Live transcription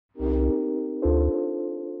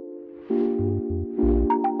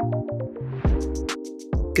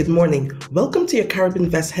Good morning. Welcome to your Carib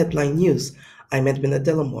Invest Headline News. I'm Edwina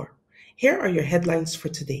Delamore. Here are your headlines for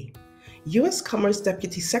today. U.S. Commerce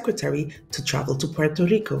Deputy Secretary to travel to Puerto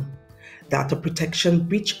Rico. Data Protection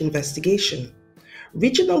Breach Investigation.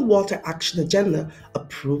 Regional Water Action Agenda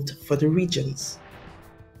approved for the regions.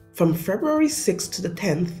 From February 6th to the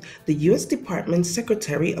 10th, the U.S. Department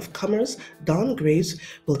Secretary of Commerce, Don Graves,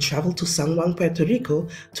 will travel to San Juan, Puerto Rico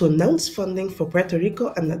to announce funding for Puerto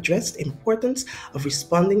Rico and address the importance of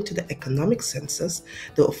responding to the economic census,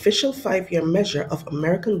 the official 5-year measure of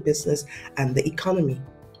American business and the economy.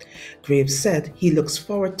 Graves said he looks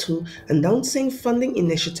forward to announcing funding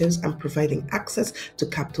initiatives and providing access to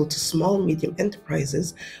capital to small-medium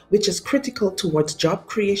enterprises, which is critical towards job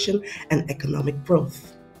creation and economic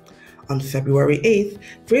growth. On February 8th,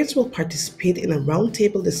 Graves will participate in a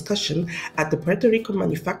roundtable discussion at the Puerto Rico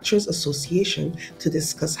Manufacturers Association to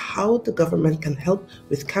discuss how the government can help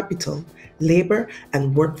with capital, labor,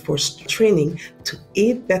 and workforce training to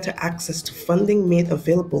aid better access to funding made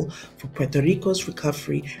available for Puerto Rico's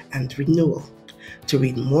recovery and renewal. To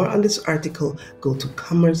read more on this article, go to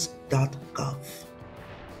commerce.gov.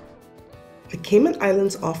 The Cayman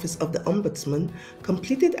Islands Office of the Ombudsman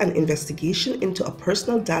completed an investigation into a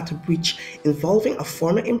personal data breach involving a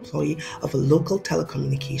former employee of a local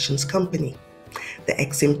telecommunications company. The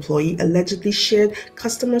ex-employee allegedly shared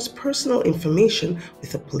customers' personal information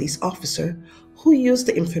with a police officer who used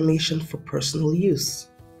the information for personal use.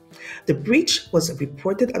 The breach was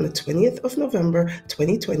reported on the 20th of November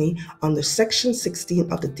 2020 under Section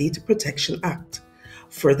 16 of the Data Protection Act.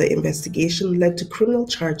 Further investigation led to criminal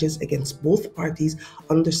charges against both parties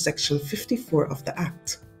under Section 54 of the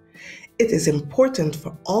Act. It is important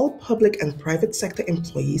for all public and private sector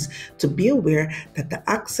employees to be aware that the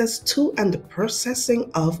access to and the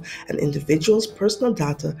processing of an individual's personal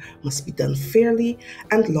data must be done fairly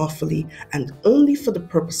and lawfully and only for the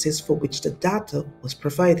purposes for which the data was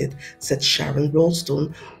provided, said Sharon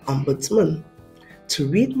Rollstone, Ombudsman. To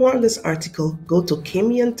read more on this article, go to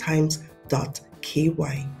CaymanTimes.com.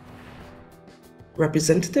 KY.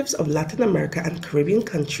 Representatives of Latin America and Caribbean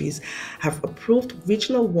countries have approved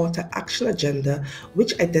Regional Water Action Agenda,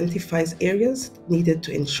 which identifies areas needed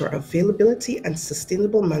to ensure availability and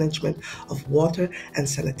sustainable management of water and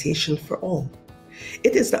sanitation for all.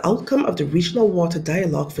 It is the outcome of the Regional Water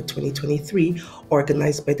Dialogue for 2023,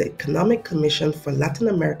 organized by the Economic Commission for Latin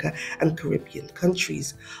America and Caribbean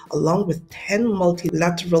countries, along with 10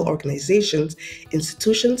 multilateral organizations,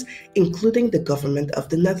 institutions, including the Government of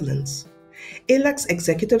the Netherlands. ALAC's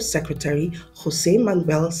Executive Secretary, Jose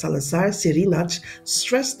Manuel Salazar Cirinach,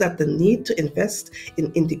 stressed that the need to invest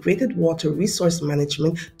in integrated water resource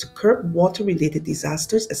management to curb water-related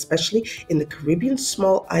disasters, especially in the Caribbean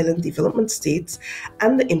small island development states,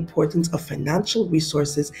 and the importance of financial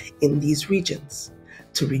resources in these regions.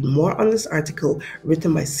 To read more on this article,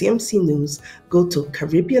 written by CMC News, go to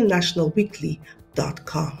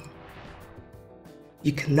CaribbeanNationalWeekly.com.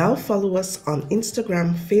 You can now follow us on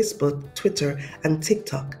Instagram, Facebook, Twitter, and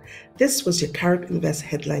TikTok. This was your Carib Invest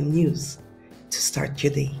Headline News to start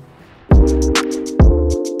your day.